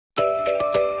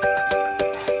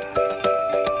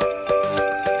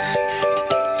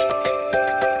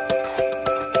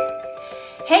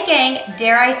gang,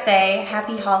 dare I say,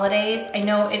 happy holidays. I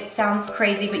know it sounds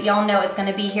crazy, but y'all know it's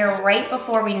gonna be here right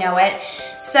before we know it.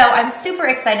 So I'm super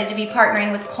excited to be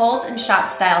partnering with Kohl's and Shop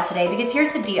Style today because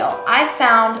here's the deal. I've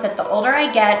found that the older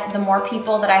I get, the more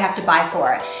people that I have to buy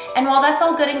for. And while that's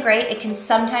all good and great, it can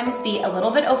sometimes be a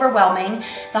little bit overwhelming.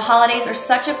 The holidays are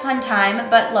such a fun time,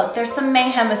 but look, there's some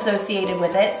mayhem associated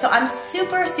with it. So I'm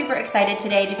super, super excited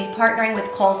today to be partnering with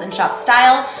Kohl's and Shop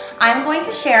Style. I'm going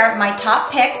to share my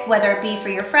top picks, whether it be for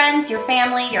your friends, your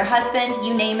family, your husband,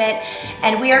 you name it.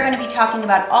 And we are going to be talking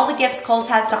about all the gifts Kohl's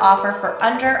has to offer for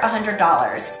under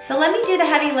 $100. So let me do the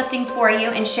heavy lifting for you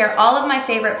and share all of my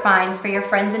favorite finds for your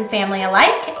friends and family alike.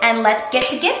 And let's get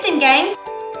to gifting, gang.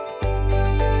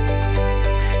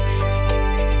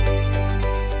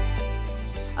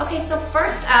 Okay, so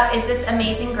first up is this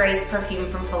Amazing Grace perfume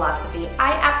from Philosophy.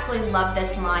 I absolutely love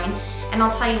this line, and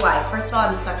I'll tell you why. First of all,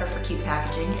 I'm a sucker for cute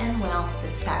packaging, and well,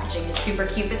 this packaging is super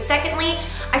cute. But secondly,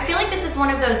 I feel like this is one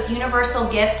of those universal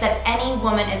gifts that any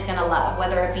woman is gonna love,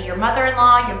 whether it be your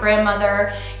mother-in-law, your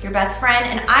grandmother, your best friend,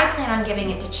 and I plan on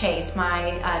giving it to Chase,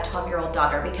 my 12-year-old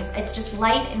daughter, because it's just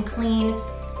light and clean,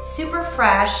 super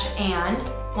fresh, and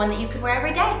one that you could wear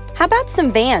every day. How about some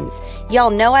Vans? Y'all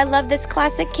know I love this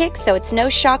classic kick, so it's no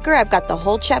shocker I've got the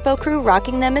whole Chappo crew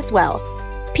rocking them as well.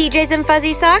 PJs and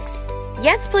fuzzy socks?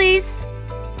 Yes, please.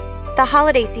 The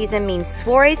holiday season means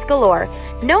soirees galore.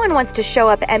 No one wants to show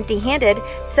up empty-handed,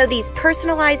 so these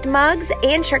personalized mugs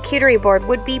and charcuterie board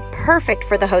would be perfect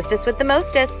for the hostess with the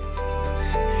mostest.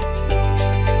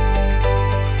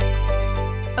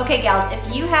 Okay, gals,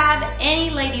 if you have any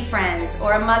lady friends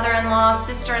or a mother-in-law,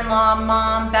 sister-in-law,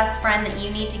 mom, best friend that you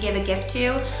need to give a gift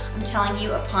to, I'm telling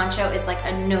you, a poncho is like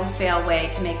a no-fail way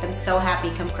to make them so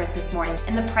happy come Christmas morning.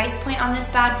 And the price point on this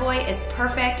bad boy is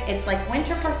perfect. It's like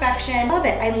winter perfection. Love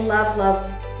it. I love,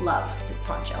 love, love this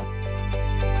poncho.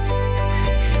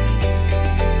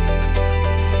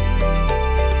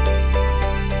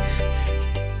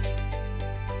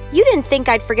 You didn't think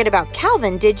I'd forget about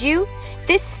Calvin, did you?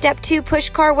 This Step 2 push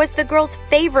car was the girls'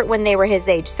 favorite when they were his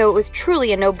age, so it was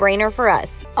truly a no-brainer for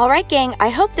us. Alright gang, I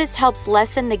hope this helps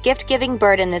lessen the gift-giving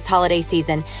burden this holiday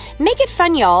season. Make it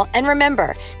fun, y'all, and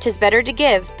remember, 'tis better to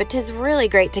give, but 'tis really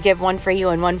great to give one for you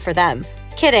and one for them.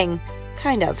 Kidding.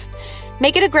 Kind of.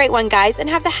 Make it a great one, guys, and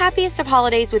have the happiest of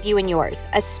holidays with you and yours.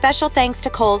 A special thanks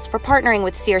to Kohl's for partnering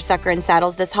with Seersucker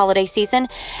Saddles this holiday season.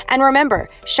 And remember,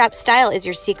 Shop Style is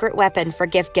your secret weapon for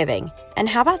gift giving. And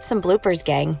how about some bloopers,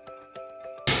 gang?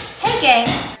 Hey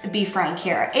gang, be frank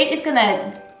here. It is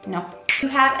gonna, no. You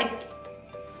have a,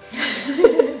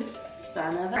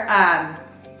 son of a,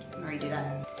 redo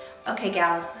that. Okay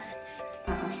gals,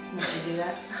 I'm not gonna do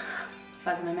that.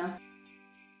 Fuzz in my mouth.